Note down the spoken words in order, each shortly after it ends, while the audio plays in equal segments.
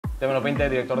T-20,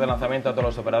 director de lanzamiento a todos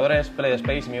los operadores. PLD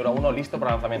Space, Miura 1, listo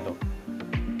para lanzamiento.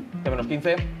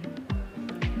 T-15,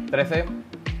 13,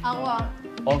 Agua.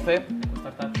 11,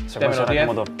 Secuencia de T-10,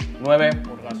 motor. 9,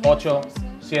 8,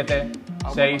 7,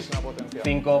 6,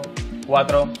 5,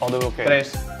 4,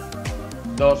 3,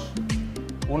 2,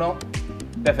 1,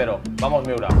 T0. Vamos,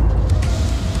 Miura.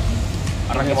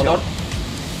 Arranque motor.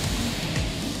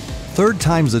 Third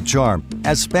time's a charm,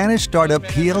 as Spanish startup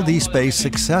PLD Space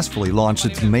successfully launched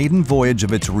its maiden voyage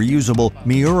of its reusable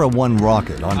Miura 1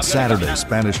 rocket on Saturday,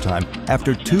 Spanish time,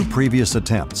 after 2 previous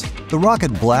attempts. The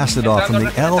rocket blasted off from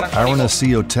the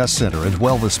Arenosillo Test Center in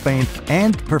Huelva, Spain,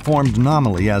 and performed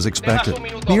nominally as expected.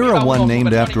 Miura 1,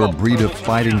 named after a breed of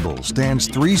fighting bull, stands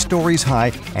 3 stories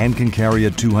high and can carry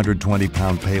a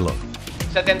 220-pound payload.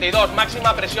 72,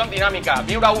 máxima presión dinámica.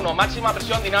 Miura 1, máxima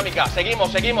presión dinámica.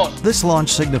 Seguimos, seguimos. This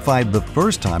launch signified the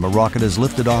first time a rocket has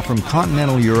lifted off from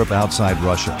continental Europe outside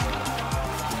Russia.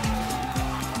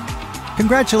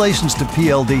 Congratulations to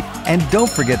PLD, and don't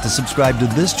forget to subscribe to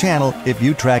this channel if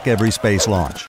you track every space launch.